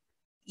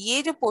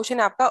 ये जो portion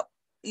आपका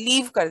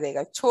leave कर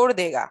देगा, छोड़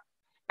देगा,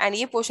 and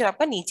ये portion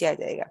आपका नीचे आ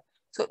जाएगा.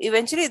 So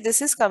eventually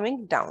this is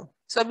coming down.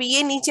 सो अभी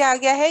ये नीचे आ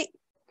गया है.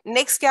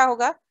 नेक्स्ट क्या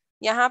होगा?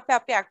 यहाँ पे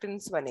आपके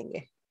एक्टिन्स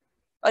बनेंगे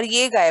और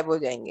ये गायब हो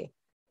जाएंगे,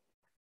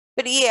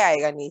 फिर ये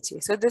आएगा नीचे.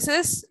 So this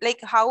is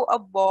like how a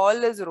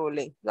ball is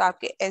rolling. तो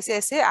आपके ऐसे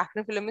ऐसे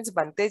एक्टिन फिलामेंट्स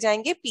बनते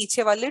जाएंगे,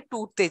 पीछे वाले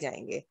टूटते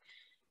जाएंगे,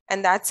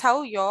 and that's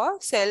how your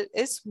cell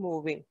is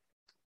moving.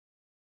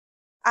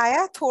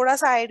 आया थोड़ा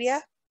सा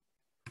idea?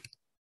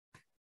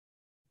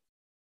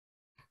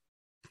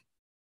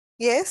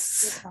 Yes,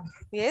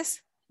 yes,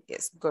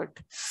 yes, good.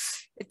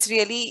 It's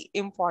really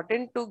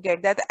important to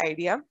get that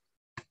idea.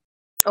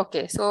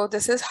 Okay, so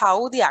this is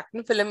how the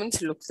actin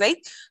filaments looks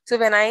like. So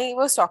when I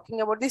was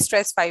talking about the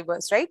stress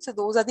fibers, right? So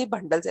those are the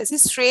bundles. ऐसे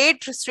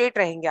straight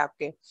रहेंगे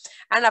आपके.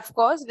 And of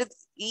course, with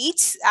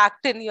each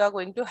actin, you are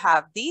going to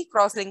have the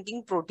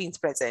cross-linking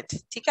proteins present.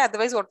 ठीक है?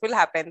 Otherwise, what will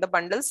happen? The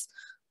bundles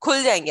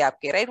खुल जाएंगे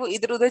आपके, right? वो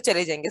इधर उधर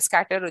चले जाएंगे,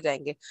 scatter हो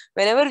जाएंगे.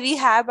 Whenever we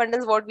have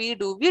bundles, what we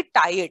do? We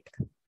tie it,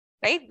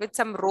 right, with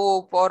some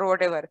rope or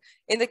whatever.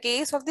 In the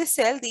case of the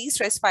cell, these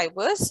stress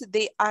fibers,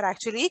 they are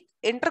actually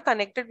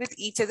interconnected with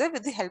each other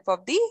with the help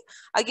of the,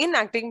 again,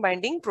 actin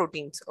binding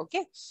proteins.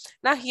 Okay.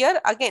 Now here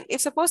again,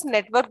 if suppose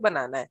network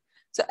banana hai,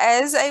 so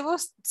as I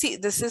was, see,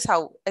 this is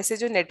how ऐसे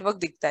जो network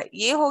दिखता है,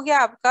 ये हो गया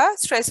आपका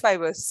stress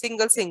fibers,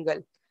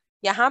 single.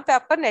 यहाँ पे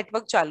आपका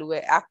network चालू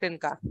है actin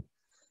का.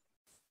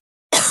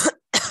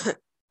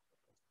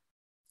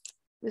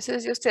 This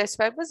is your stress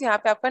fibers. यहाँ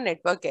पे आपका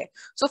network है.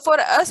 So for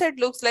us, it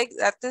looks like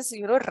that is,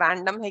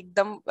 random,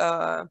 एकदम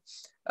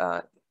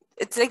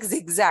it's like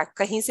zigzag.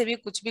 कहीं से भी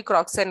कुछ भी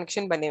cross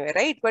connection बने हुए,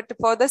 right? But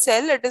for the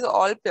cell, it is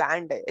all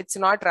planned. It's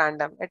not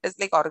random. It is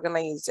like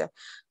organized.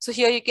 So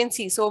here you can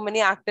see so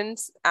many actin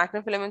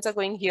filaments are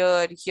going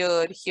here,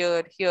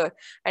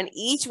 and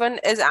each one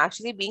is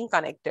actually being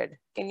connected.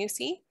 Can you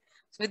see?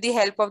 So with the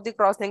help of the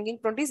cross-linking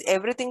proteins,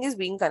 everything is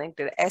being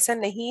connected. ऐसा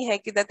नहीं है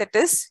कि that it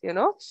is,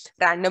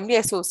 randomly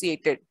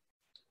associated.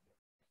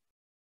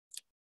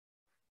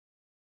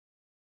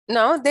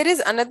 Now there is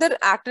another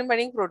actin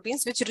binding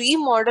proteins which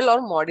remodel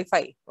or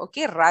modify,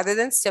 okay, rather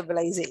than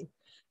stabilizing,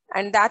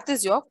 and that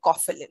is your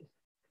coffulin.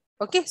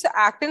 Okay, so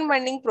actin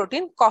binding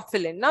protein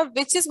coffulin. Now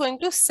which is going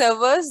to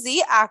sever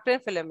the actin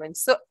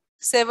filaments. So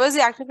severs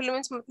the actin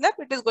filaments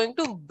मतलब it is going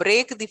to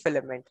break the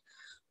filament.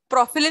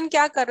 Profilin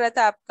क्या कर रहा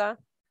था आपका?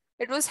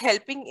 It was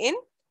helping in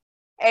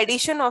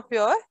addition of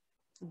your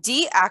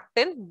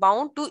G-actin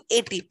bound to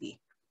ATP,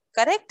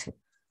 correct?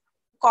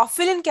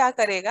 Coffulin क्या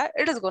करेगा?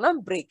 It is gonna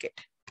break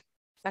it,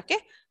 okay?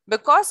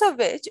 Because of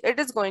which it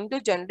is going to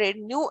generate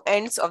new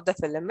ends of the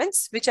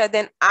filaments, which are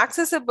then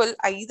accessible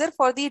either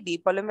for the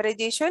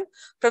depolymerization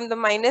from the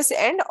minus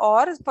end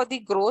or for the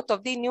growth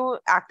of the new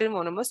actin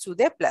monomers to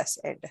their plus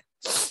end.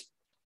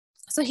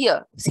 So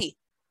here, see,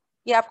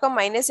 ये आपका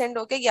minus end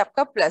हो गया, ये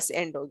आपका plus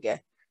end हो गया.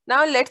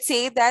 Now let's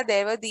say that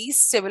there were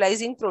these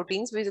stabilizing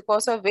proteins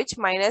because of which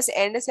minus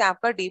end से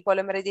आपका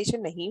depolymerization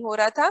नहीं हो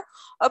रहा था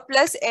और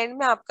plus end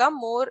में आपका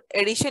more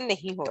addition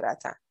नहीं हो रहा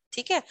था.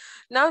 ठीक है?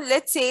 Now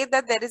let's say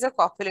that there is a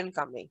coffulin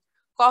coming.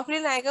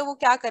 Coffulin आएगा, वो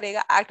क्या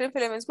करेगा? Actin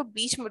filaments को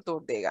बीच में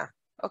तोड़ देगा.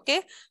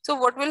 Okay, so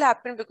what will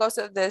happen because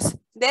of this?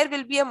 There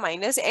will be a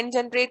minus end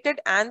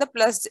generated and the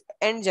plus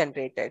end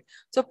generated.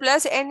 So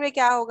plus end में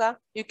क्या होगा?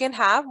 You can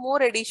have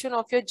more addition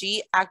of your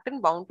G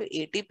actin bound to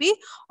ATP,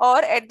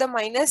 or at the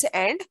minus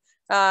end,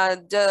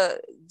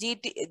 the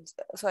G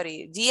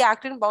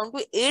actin bound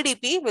to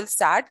ADP will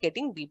start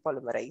getting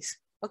depolymerized.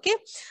 Okay,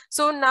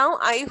 so now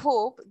I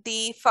hope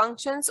the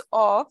functions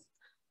of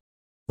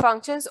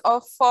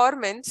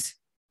formants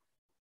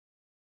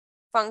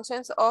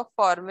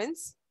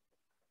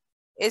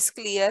is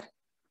clear.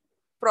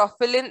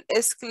 Profilin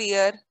is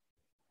clear.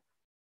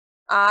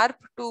 ARP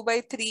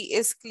 2/3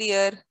 is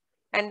clear.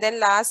 And then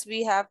last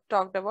we have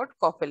talked about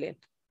coffulin,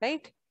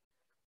 right?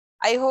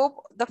 I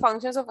hope the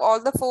functions of all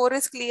the four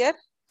is clear.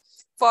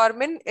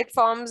 Formin, it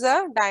forms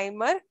a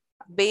dimer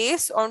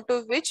base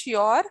onto which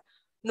your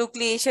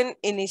nucleation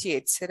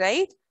initiates,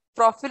 right?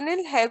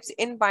 Profilin helps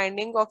in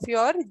binding of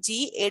your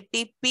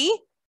GATP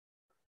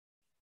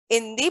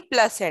in the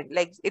plus end,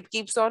 like it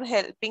keeps on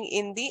helping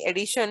in the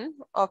addition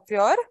of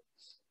your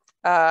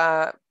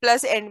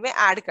plus end में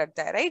add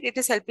करता है, right? It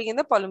is helping in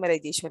the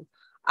polymerization.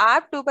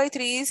 ARP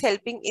 2/3 is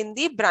helping in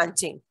the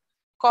branching.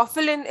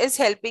 Coffulin is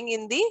helping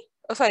in the,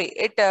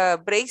 it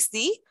breaks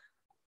the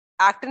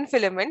actin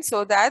filament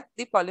so that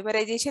the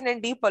polymerization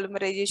and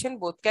depolymerization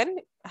both can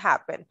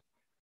happen.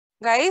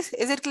 Guys,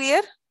 is it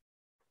clear?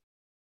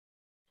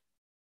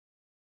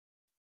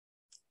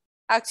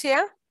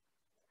 Akshaya?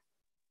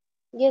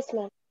 Yes,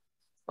 ma'am.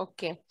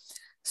 Okay.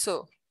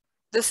 So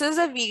this is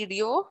a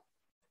video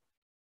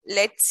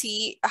let's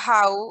see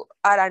how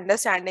our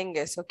understanding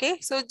is. Okay,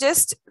 so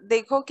just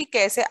देखो कि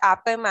कैसे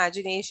आपका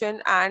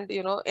imagination and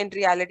in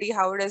reality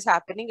how it is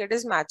happening, it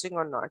is matching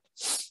or not.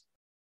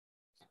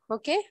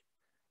 Okay,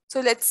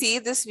 so let's see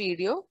this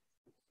video.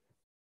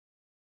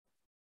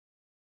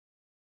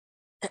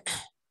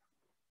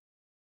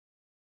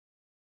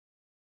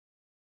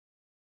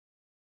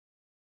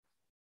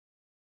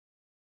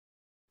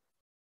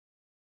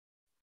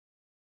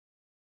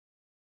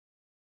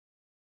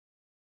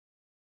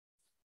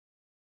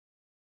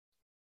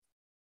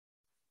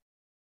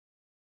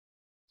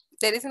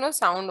 There is no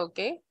sound.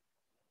 Okay.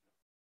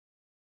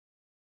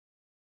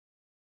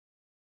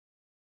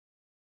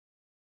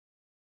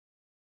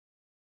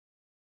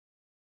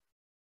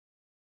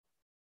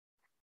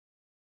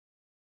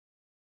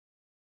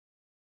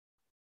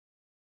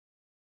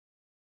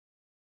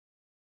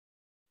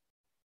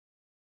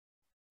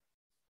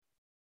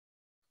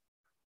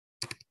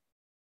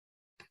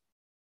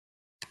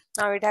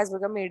 Now it has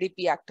become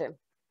ADP actin.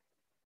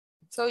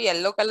 So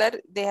yellow color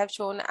they have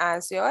shown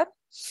as your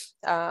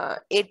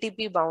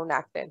ATP bound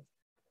actin.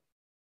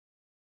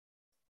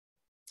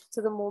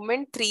 So the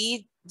moment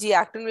 3G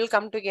actin will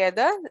come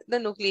together, the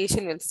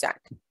nucleation will start.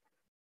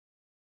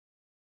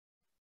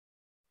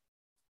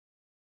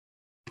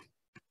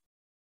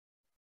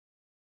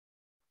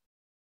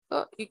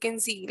 So you can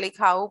see like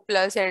how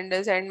plus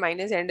ends and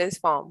minus ends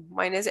form.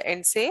 Minus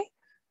end say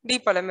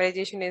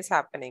depolymerization is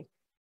happening.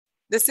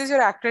 This is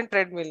your actin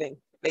treadmilling.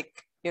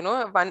 Like,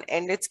 one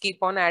end it's keep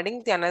on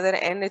adding, the another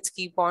end it's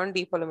keep on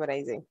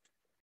depolymerizing.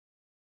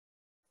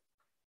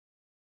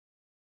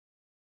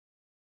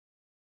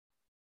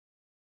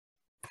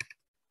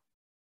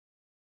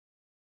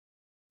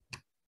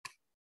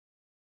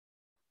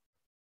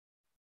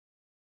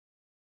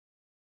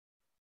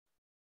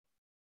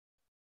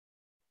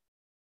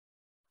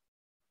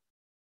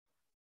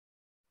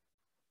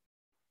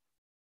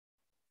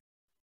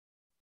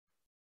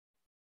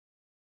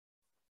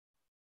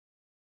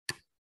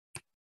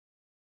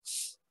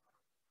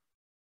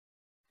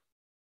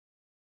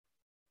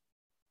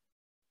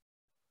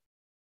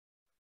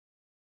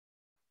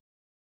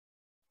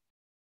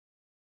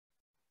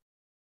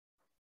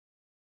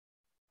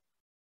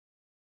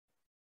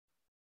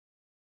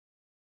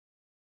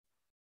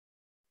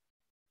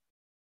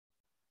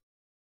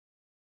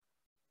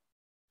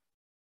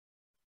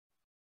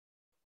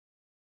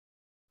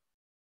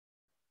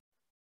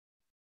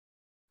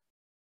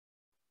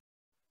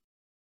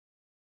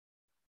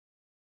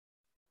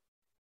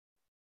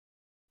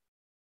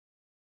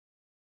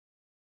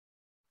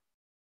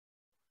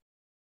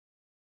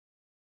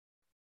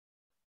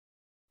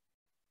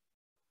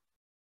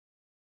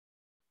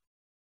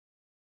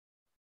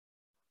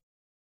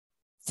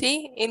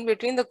 See, in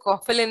between the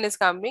coffin is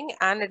coming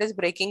and it is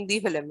breaking the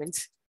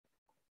filaments.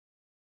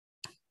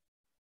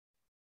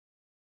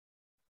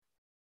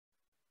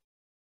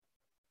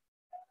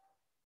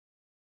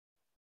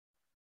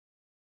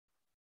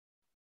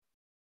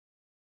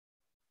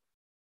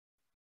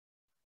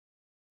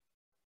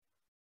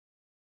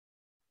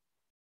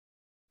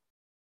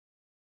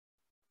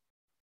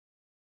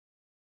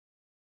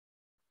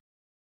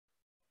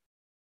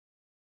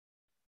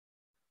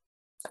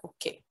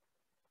 Okay.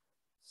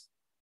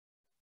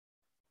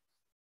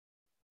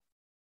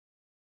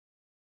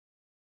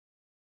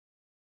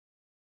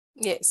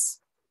 Yes.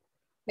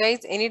 Guys,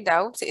 any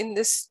doubts in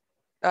this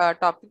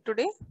topic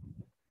today?